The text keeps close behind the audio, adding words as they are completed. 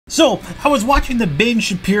So, I was watching the Ben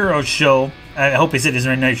Shapiro show. I hope I said his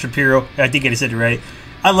name right, Shapiro. I think I said it right.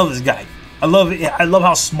 I love this guy. I love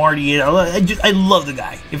how smart he is. I love the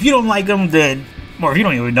guy. If you don't like him, then, or if you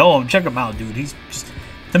don't even know him, check him out, dude. He's just,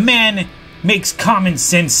 the man makes common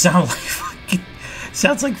sense sound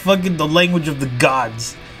like fucking the language of the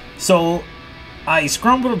gods. So, I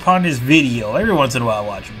scrambled upon this video. Every once in a while I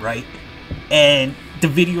watch him, right? And the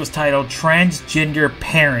video is titled, Transgender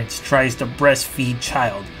Parents Tries to Breastfeed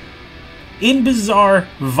Child. In bizarre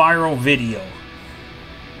viral video.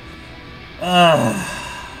 And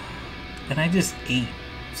I just ate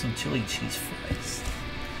some chili cheese fries.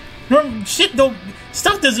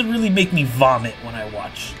 Stuff doesn't really make me vomit when I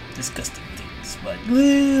watch disgusting things. But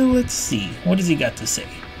let's see. What does he got to say?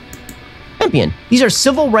 Champion. These are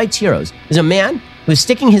civil rights heroes. There's a man who's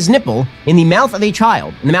sticking his nipple in the mouth of a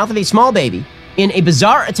child, in the mouth of a small baby, in a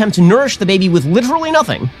bizarre attempt to nourish the baby with literally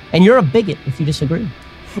nothing, and you're a bigot if you disagree.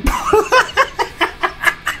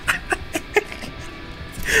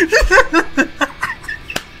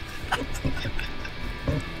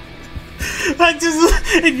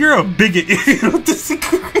 And you're a bigot if you don't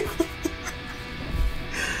disagree.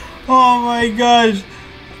 Oh my gosh.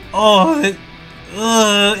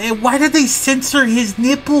 And why did they censor his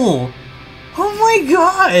nipple? Oh my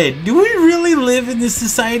god. Do we really live in this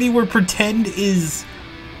society where pretend is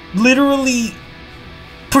literally...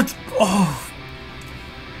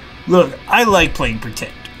 Look, I like playing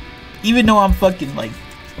pretend. Even though I'm fucking like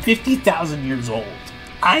 50,000 years old.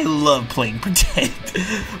 I love playing pretend.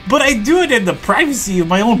 But I do it in the privacy of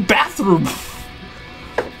my own bathroom.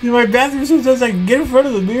 In my bathroom, sometimes I can get in front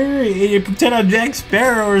of the mirror and pretend I'm Jack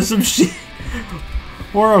Sparrow or some shit.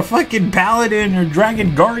 Or a fucking paladin or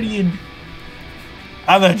dragon guardian.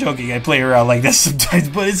 I'm not joking, I play around like that sometimes,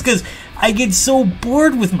 but it's because I get so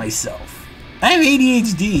bored with myself. I have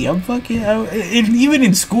ADHD. And even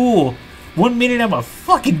in school, one minute I'm a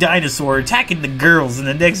fucking dinosaur attacking the girls, and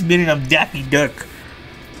the next minute I'm Daffy Duck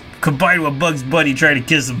combined with Bugs Bunny trying to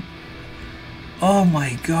kiss him. Oh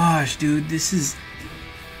my gosh, dude, this is...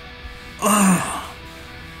 I'm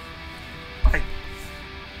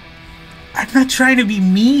not trying to be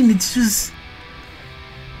mean, it's just...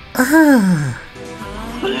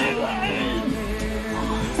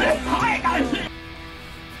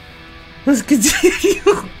 Let's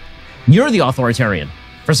continue. You're the authoritarian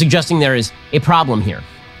for suggesting there is a problem here.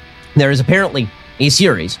 There is apparently a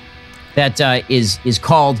series that is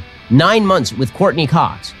called 9 Months with Courtney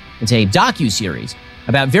Cox. It's a docu-series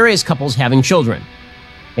about various couples having children.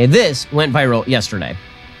 And this went viral yesterday.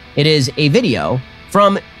 It is a video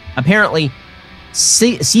from apparently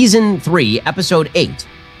season 3, episode 8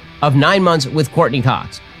 of 9 Months with Courtney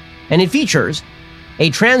Cox. And it features a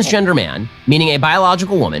transgender man, meaning a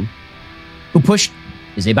biological woman,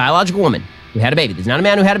 is a biological woman who had a baby. There's not a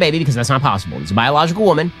man who had a baby because that's not possible. It's a biological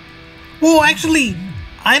woman. Well, actually,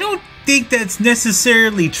 I don't think that's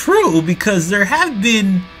necessarily true because there have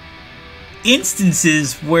been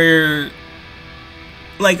instances where,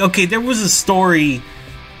 like, okay, there was a story.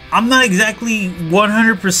 I'm not exactly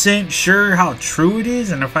 100% sure how true it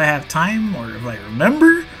is, and if I have time or if I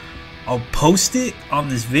remember, I'll post it on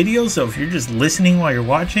this video. So if you're just listening while you're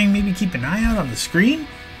watching, maybe keep an eye out on the screen.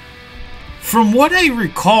 From what I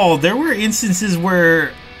recall, there were instances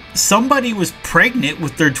where somebody was pregnant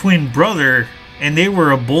with their twin brother and they were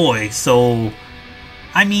a boy. So,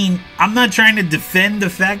 I mean, I'm not trying to defend the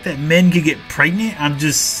fact that men could get pregnant. I'm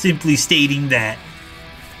just simply stating that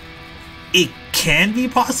it can be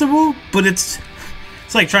possible, but it's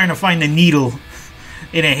like trying to find a needle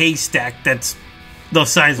in a haystack that's the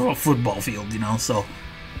size of a football field, you know? So,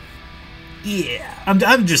 yeah,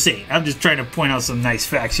 I'm just saying. I'm just trying to point out some nice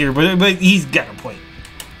facts here, but he's got a point.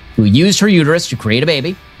 Who used her uterus to create a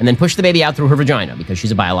baby and then pushed the baby out through her vagina because she's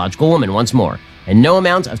a biological woman once more. And no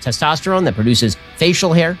amount of testosterone that produces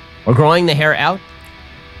facial hair or growing the hair out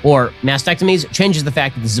or mastectomies changes the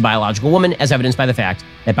fact that this is a biological woman, as evidenced by the fact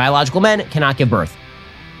that biological men cannot give birth.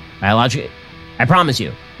 I promise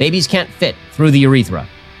you, babies can't fit through the urethra.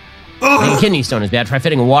 A kidney stone is bad. Try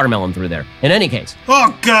fitting a watermelon through there. In any case.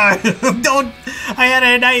 Oh, God. Don't. I had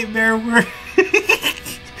a nightmare where...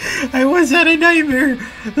 I once had a nightmare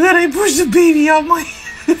that I pushed the baby out my...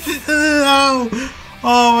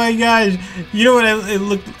 oh, my gosh. You know what it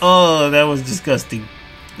looked... Oh, that was disgusting.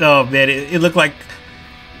 Oh, man. It looked like...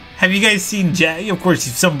 Have you guys seen Jack? Of course,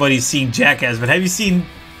 somebody's seen Jackass, but have you seen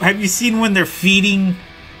when they're feeding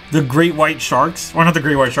the great white sharks? Or not the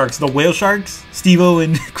great white sharks, the whale sharks? Steve-O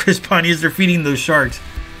and Chris Pontius, they're feeding those sharks.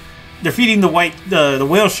 They're feeding the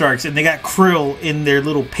whale sharks, and they got krill in their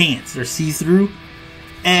little pants. They're see-through.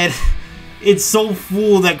 And it's so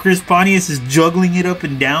full that Chris Pontius is juggling it up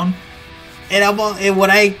and down. And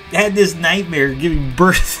when I had this nightmare giving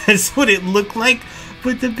birth, that's what it looked like.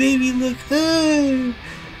 But the baby looked, it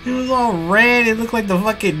was all red. It looked like the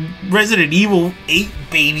fucking Resident Evil 8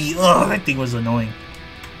 baby. Oh, that thing was annoying.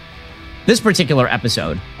 This particular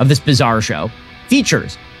episode of this bizarre show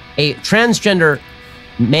features a transgender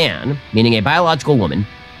man, meaning a biological woman,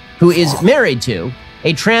 who is married to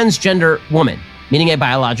a transgender woman, meaning a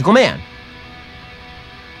biological man.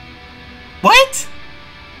 What?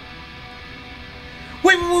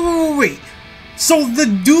 Wait. So the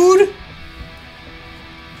dude...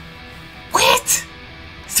 What?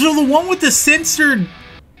 So the one with the censored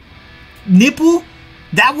nipple,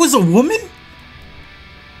 that was a woman?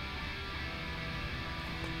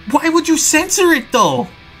 Why would you censor it though?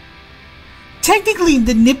 Technically,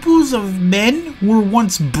 the nipples of men were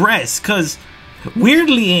once breasts, because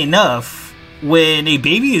weirdly enough, when a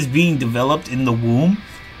baby is being developed in the womb,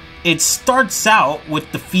 it starts out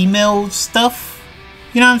with the female stuff.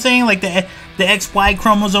 You know what I'm saying? Like the XY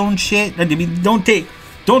chromosome shit. I mean, don't take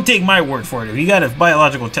my word for it. If you got a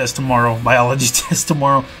biology test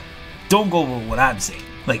tomorrow, don't go with what I'm saying.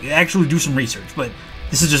 Like, actually do some research. But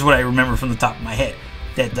this is just what I remember from the top of my head.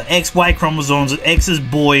 That the XY chromosomes, X is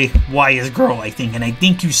boy, Y is girl, I think. And I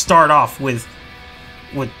think you start off with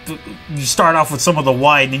some of the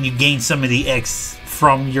Y, and then you gain some of the X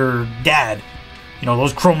from your dad. You know,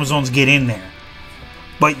 those chromosomes get in there.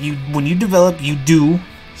 But when you develop, you do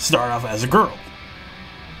start off as a girl.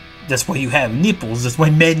 That's why you have nipples. That's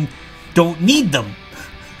why men don't need them.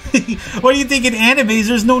 Why do you think in animes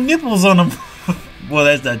there's no nipples on them? Well,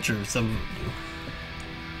 that's not true. Some of them do.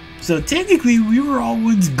 So technically, we were all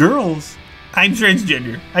once girls. I'm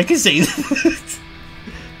transgender. I can say that.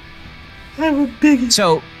 I'm a bigot.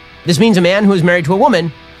 So this means a man who is married to a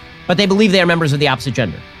woman, but they believe they are members of the opposite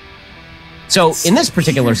gender. So in this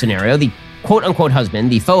particular scenario, the quote-unquote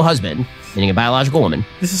husband, the faux husband, meaning a biological woman...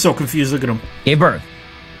 This is so confused. Look at him. ...gave birth.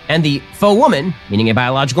 And the faux woman, meaning a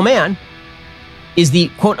biological man, is the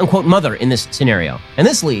quote-unquote mother in this scenario. And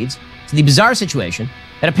this leads to the bizarre situation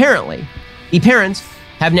that apparently the parents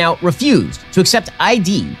have now refused to accept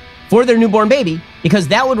ID for their newborn baby because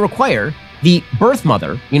that would require the birth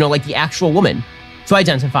mother, you know, like the actual woman, to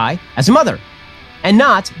identify as a mother and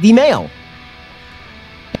not the male.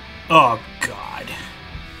 Oh, God.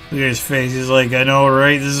 Look at his face. He's like, I know,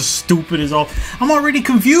 right? This is stupid as all. I'm already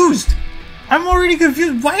confused.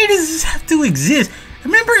 Why does this have to exist?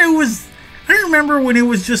 I remember when it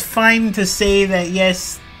was just fine to say that,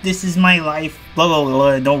 yes, this is my life, blah, blah,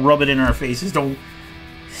 blah, don't rub it in our faces,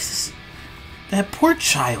 that poor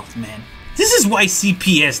child, man. This is why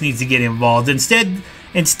CPS needs to get involved. Instead,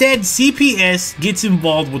 CPS gets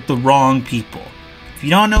involved with the wrong people. If you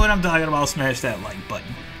don't know what I'm talking about, smash that like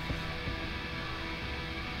button.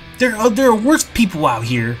 There are worse people out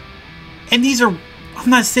here, and these are... I'm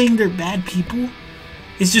not saying they're bad people.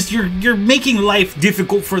 It's just you're making life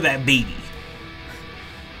difficult for that baby.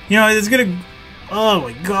 You know, it's gonna... Oh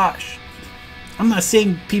my gosh. I'm not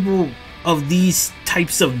saying people of these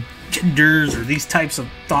types of genders or these types of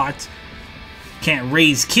thoughts can't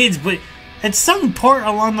raise kids, but at some part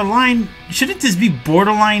along the line, shouldn't this be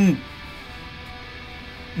borderline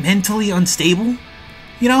mentally unstable?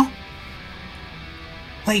 You know?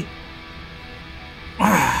 Like...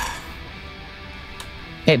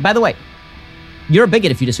 Hey, by the way, you're a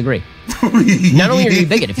bigot if you disagree. Not only are you a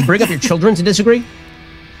bigot, if you bring up your children to disagree,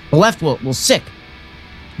 the left will sick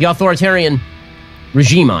the authoritarian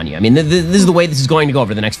regime on you. I mean, this is the way this is going to go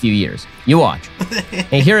over the next few years. You watch.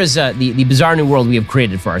 And here is the bizarre new world we have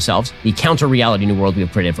created for ourselves, the counter-reality new world we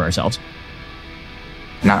have created for ourselves.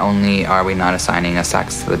 Not only are we not assigning a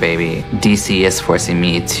sex to the baby, DC is forcing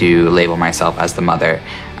me to label myself as the mother,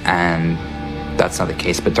 and that's not the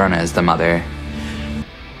case. Paterna is the mother.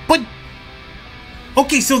 But,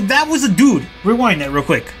 okay, so that was a dude. Rewind that real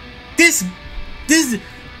quick. This dude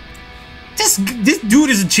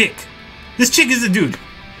is a chick. This chick is a dude.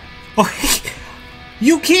 Okay,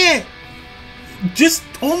 you can't just,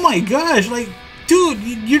 oh my gosh, like, dude,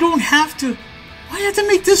 you don't have to. Why do you have to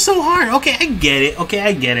make this so hard? Okay, I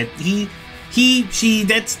get it. He, she,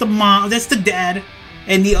 that's the mom, that's the dad,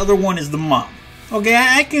 and the other one is the mom. Okay,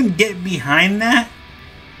 I can get behind that,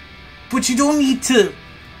 but you don't need to.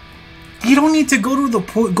 You don't need to go to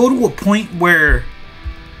a point where.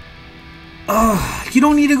 You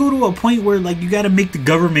don't need to go to a point where, like, you got to make the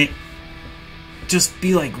government just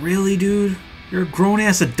be like, really, dude? You're a grown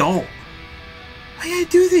ass adult. Why gotta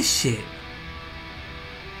do this shit?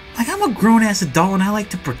 Like, I'm a grown ass adult and I like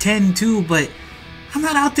to pretend too, but I'm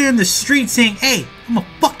not out there in the street saying, "Hey, I'm a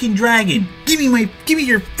fucking dragon. Give me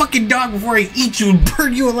your fucking dog before I eat you and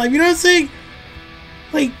burn you alive." You know what I'm saying?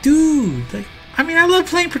 Like, dude, like, I mean, I love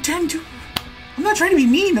playing pretend too. I'm not trying to be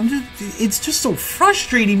mean. It's just so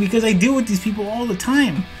frustrating because I deal with these people all the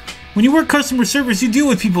time. When you work customer service, you deal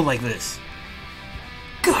with people like this.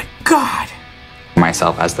 Good God.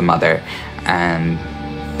 Myself as the mother, and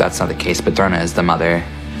that's not the case, but Drona is the mother.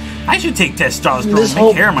 I should take testosterone. This and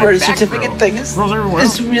whole make hair on my birth back certificate grow. thing is Grows everywhere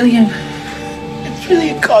else. it's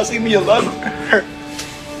really causing me a lot of hurt.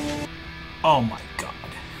 Oh my God.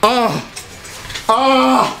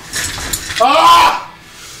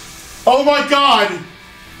 Oh my God!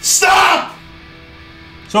 Stop!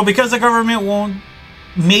 So because the government won't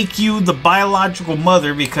make you the biological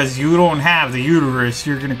mother because you don't have the uterus,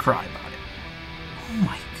 you're gonna cry about it. Oh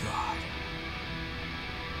my God.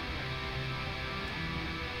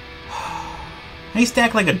 I used to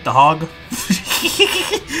act like a dog.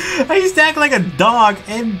 I used to act like a dog,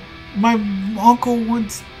 and my uncle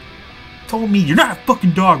once told me, "You're not a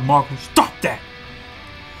fucking dog, Marco. Stop that."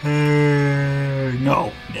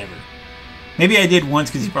 No, never. Maybe I did once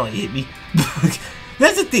because he probably hit me.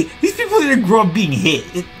 That's the thing. These people didn't grow up being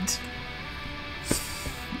hit.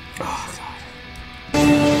 Oh,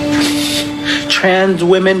 God. Trans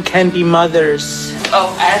women can be mothers.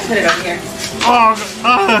 Oh, I put it up here. Oh,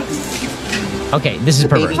 Okay, this is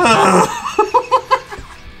perverse. what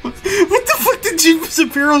the fuck did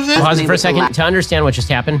Shapiro say? Pause it for a second to understand what just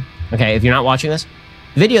happened. Okay, if you're not watching this,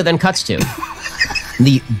 the video then cuts to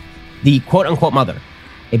the quote-unquote mother,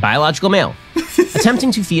 a biological male,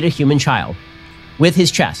 attempting to feed a human child with his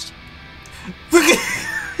chest. Look at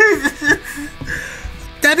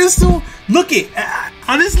that is so. Look it.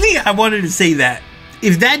 Honestly, I wanted to say that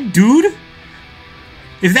if that dude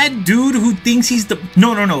who thinks he's the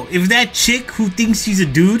if that chick who thinks she's a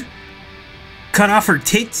dude cut off her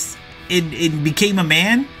tits and became a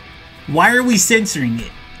man, why are we censoring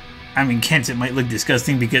it? I mean, Kent, it might look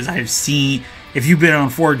disgusting because I've seen. If you've been on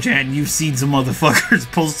 4chan, you've seen some motherfuckers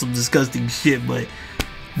post some disgusting shit, but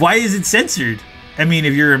why is it censored? I mean,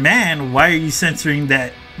 if you're a man, why are you censoring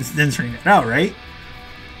that out, right?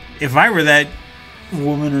 If I were that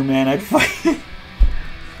woman or man, I'd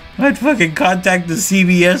fucking contact the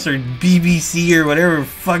CBS or BBC or whatever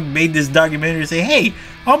fuck made this documentary and say, "Hey,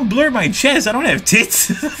 I'll blur my chest. I don't have tits."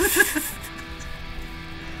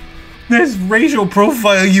 That's racial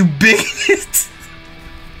profile, you bigot.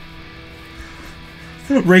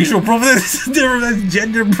 Racial profile, that's different than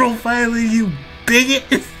gender profiling, you bigot.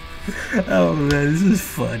 Oh man, this is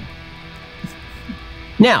fun.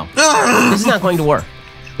 Now, this is not going to work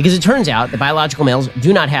because it turns out that biological males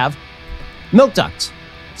do not have milk ducts.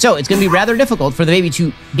 So it's going to be rather difficult for the baby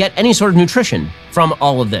to get any sort of nutrition from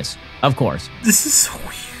all of this, of course. This is so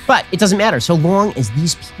weird. But it doesn't matter so long as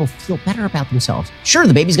these people feel better about themselves. Sure,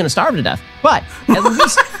 the baby's going to starve to death, but at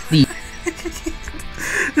least the...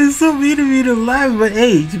 It's so mean of me to laugh, but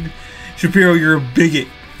hey, Shapiro, you're a bigot.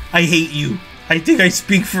 I hate you. I think I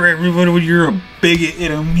speak for everyone when you're a bigot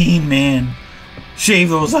and a mean man. Shave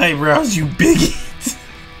those eyebrows, you bigot.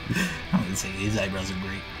 I'm gonna say his eyebrows are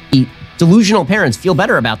great. Delusional parents feel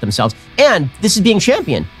better about themselves, and this is being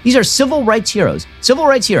championed. These are civil rights heroes. Civil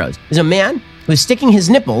rights heroes is a man who is sticking his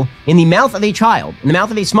nipple in the mouth of a child, in the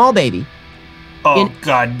mouth of a small baby. Oh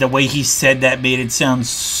God, the way he said that made it sound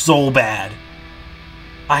so bad.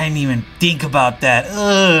 I didn't even think about that.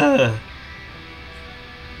 Ugh.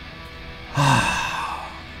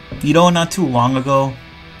 You know, not too long ago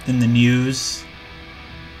in the news,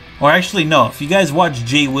 or actually no, if you guys watch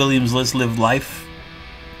Jay Williams' Let's Live Life,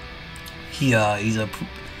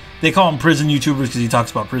 they call him prison YouTubers because he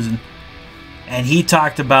talks about prison, and he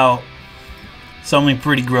talked about something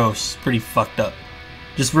pretty gross, pretty fucked up.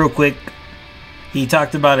 Just real quick, he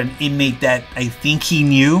talked about an inmate that I think he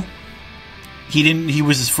knew. He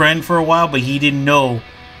was his friend for a while, but he didn't know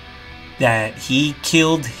that he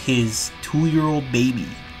killed his 2-year-old baby.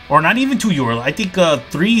 Or not even 2-year-old, I think a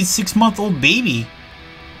 6-month-old baby.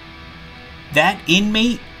 That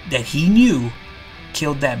inmate that he knew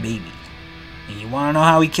killed that baby. And you want to know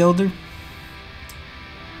how he killed her?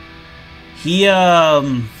 He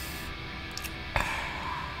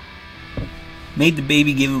made the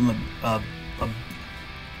baby give him a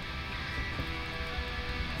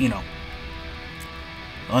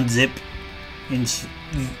unzip, and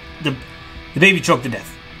the baby choked to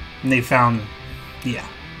death. And they found, it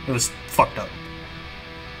was fucked up.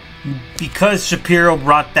 Because Shapiro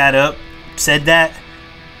brought that up, said that,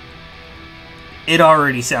 it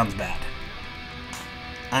already sounds bad.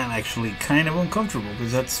 I'm actually kind of uncomfortable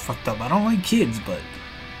because that's fucked up. I don't like kids, but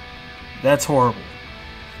that's horrible.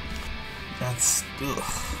 That's...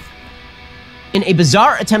 Ugh. In a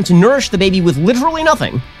bizarre attempt to nourish the baby with literally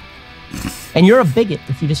nothing. And you're a bigot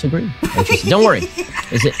if you disagree. Don't worry.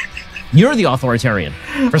 You're the authoritarian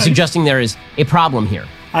for suggesting there is a problem here.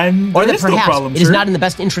 Or that perhaps it is not in the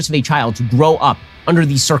best interest of a child to grow up under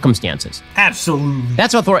these circumstances. Absolutely.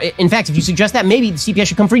 That's in fact, if you suggest that, maybe the CPS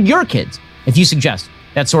should come for your kids. If you suggest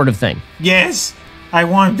that sort of thing. Yes, I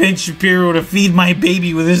want Ben Shapiro to feed my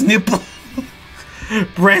baby with his nipple.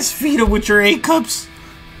 Breastfeed him with your A-cups.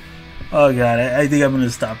 Oh god, I think I'm gonna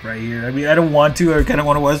stop right here. I mean, I don't want to. I kind of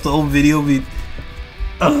want to watch the whole video. But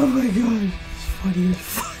oh my god, it's funny as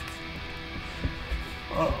fuck.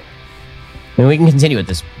 Oh. I mean, we can continue with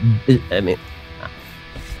this. I mean,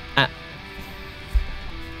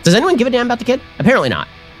 does anyone give a damn about the kid? Apparently not.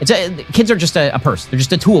 Kids are just a purse. They're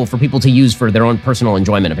just a tool for people to use for their own personal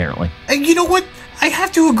enjoyment, apparently. And you know what? I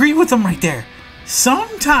have to agree with them right there.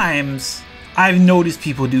 Sometimes I've noticed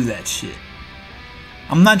people do that shit.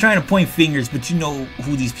 I'm not trying to point fingers, but you know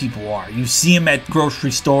who these people are. You see them at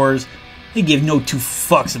grocery stores. They give no two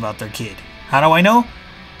fucks about their kid. How do I know?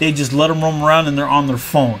 They just let them roam around and they're on their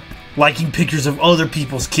phone, liking pictures of other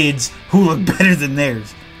people's kids who look better than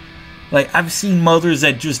theirs. Like, I've seen mothers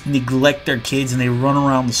that just neglect their kids and they run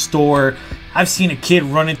around the store. I've seen a kid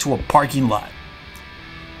run into a parking lot.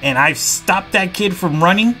 And I've stopped that kid from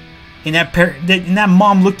running. And that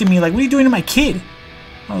mom looked at me like, what are you doing to my kid?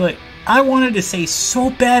 I was like, I wanted to say so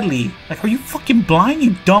badly, like, are you fucking blind,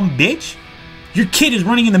 you dumb bitch? Your kid is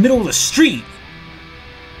running in the middle of the street.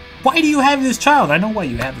 Why do you have this child? I know why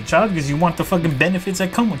you have the child, because you want the fucking benefits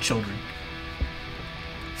that come with children.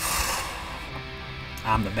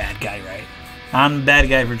 I'm the bad guy, right? I'm the bad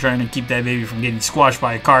guy for trying to keep that baby from getting squashed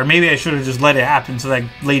by a car. Maybe I should have just let it happen so that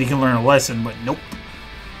lady can learn a lesson, but nope.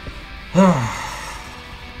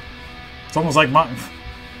 It's almost like my...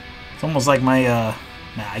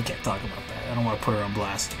 Nah, I can't talk about that. I don't want to put her on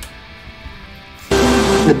blast.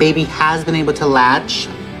 The baby has been able to latch,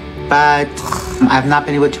 but I've not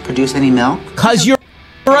been able to produce any milk. Because you're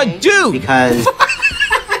a dude! Because...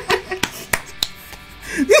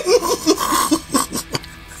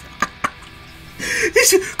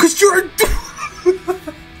 Because you're a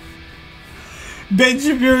dude! Ben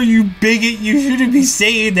Shapiro, you bigot, you shouldn't be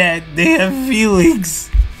saying that. They have feelings.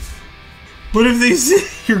 What if they say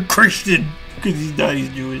you're Christian? Because he's not, he's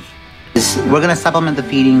Jewish. We're going to supplement the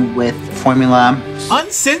feeding with formula.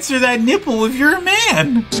 Uncensor that nipple if you're a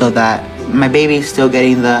man. So that my baby's still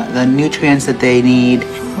getting the nutrients that they need,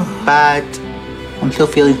 but I'm still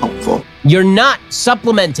feeling hopeful. You're not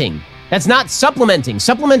supplementing. That's not supplementing.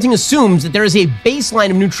 Supplementing assumes that there is a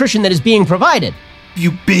baseline of nutrition that is being provided.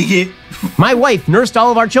 You bigot. My wife nursed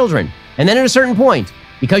all of our children, and then at a certain point,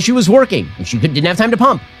 because she was working and she didn't have time to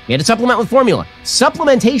pump, we had to supplement with formula.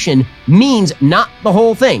 Supplementation means not the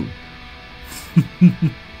whole thing.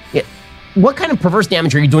 Yeah. What kind of perverse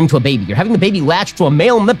damage are you doing to a baby? You're having the baby latch to a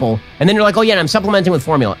male nipple, and then you're like, oh yeah, I'm supplementing with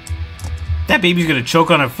formula. That baby's gonna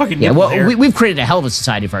choke on a fucking nipple. Yeah, well, we've created a hell of a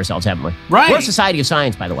society for ourselves, haven't we? Right. We're a society of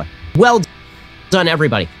science, by the way. Well done,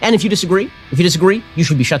 everybody. And if you disagree, you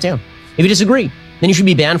should be shut down. If you disagree, then you should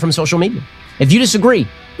be banned from social media. If you disagree,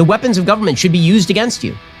 the weapons of government should be used against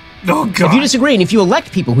you. Oh, God. If you disagree, and if you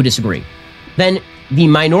elect people who disagree, then the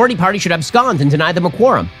minority party should abscond and deny them a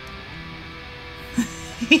quorum.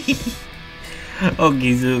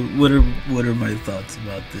 Okay, so what are my thoughts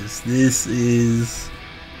about this? This is...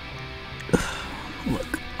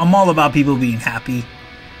 Look, I'm all about people being happy.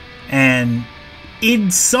 And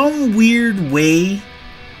in some weird way,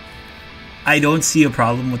 I don't see a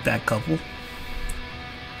problem with that couple.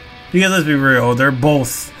 Because let's be real, they're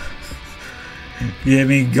both... Yeah, I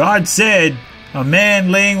mean, God said a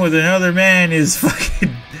man laying with another man is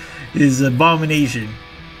fucking... is abomination.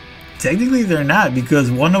 Technically, they're not, because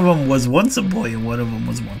one of them was once a boy and one of them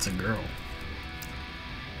was once a girl.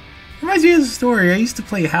 Reminds me of the story. I used to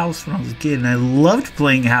play house when I was a kid, and I loved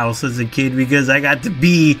playing house as a kid because I got to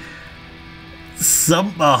be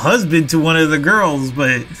a husband to one of the girls,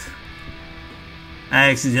 but I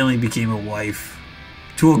accidentally became a wife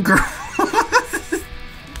to a girl.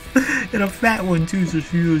 And a fat one, too, so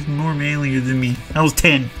she was more manlier than me. I was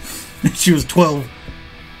 10, and she was 12.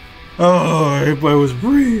 Oh, if I was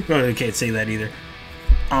brave. Oh, I can't say that either.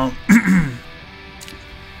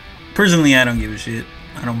 Personally, I don't give a shit.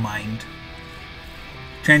 I don't mind.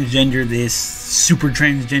 Transgender this, super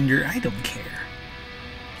transgender, I don't care.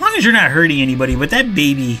 As long as you're not hurting anybody, but that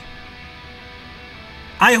baby...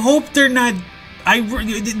 I hope they're not...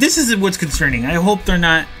 This is what's concerning. I hope they're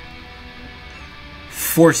not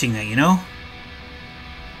forcing that, you know?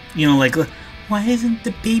 You know, like... Why isn't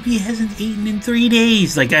the baby hasn't eaten in 3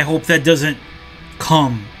 days? Like, I hope that doesn't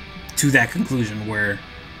come to that conclusion where,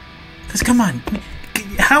 because come on,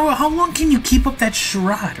 how long can you keep up that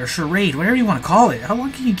charade, whatever you want to call it? How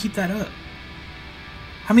long can you keep that up?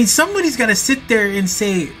 I mean, somebody's got to sit there and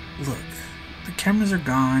say, look, the cameras are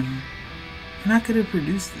gone. You're not going to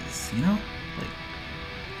produce this, you know? Like,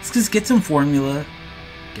 let's just get some formula,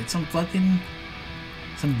 get some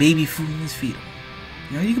baby food and just feed him.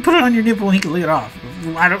 You know, you can put it on your nipple and he can lick it off.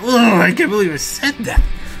 I can't believe I said that.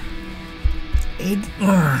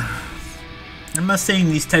 I'm not saying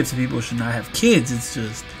these types of people should not have kids. It's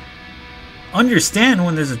just, understand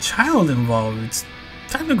when there's a child involved, it's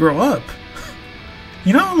time to grow up.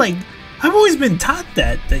 You know, like, I've always been taught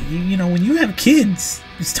that you know, when you have kids,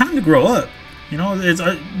 it's time to grow up. You know,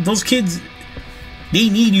 those kids, they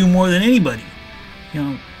need you more than anybody. You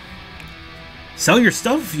know, sell your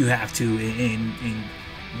stuff if you have to, and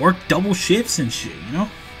work double shifts and shit. You know,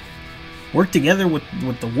 work together with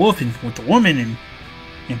the wolf and with the woman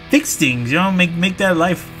and fix things. You know, make that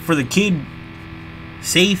life for the kid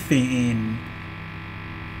safe and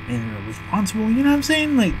responsible. You know what I'm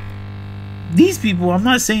saying? Like, these people, I'm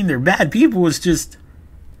not saying they're bad people. It's just,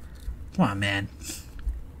 come on, man.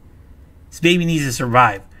 This baby needs to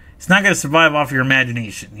survive. It's not going to survive off your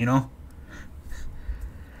imagination, you know?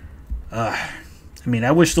 I mean,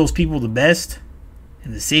 I wish those people the best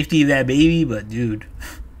and the safety of that baby, but dude,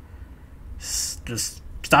 just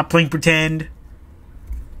stop playing pretend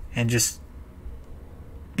and just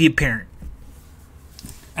be a parent.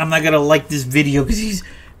 I'm not going to like this video because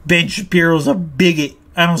Ben Shapiro's a bigot.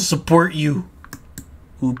 I don't support you.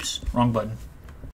 Oops, wrong button.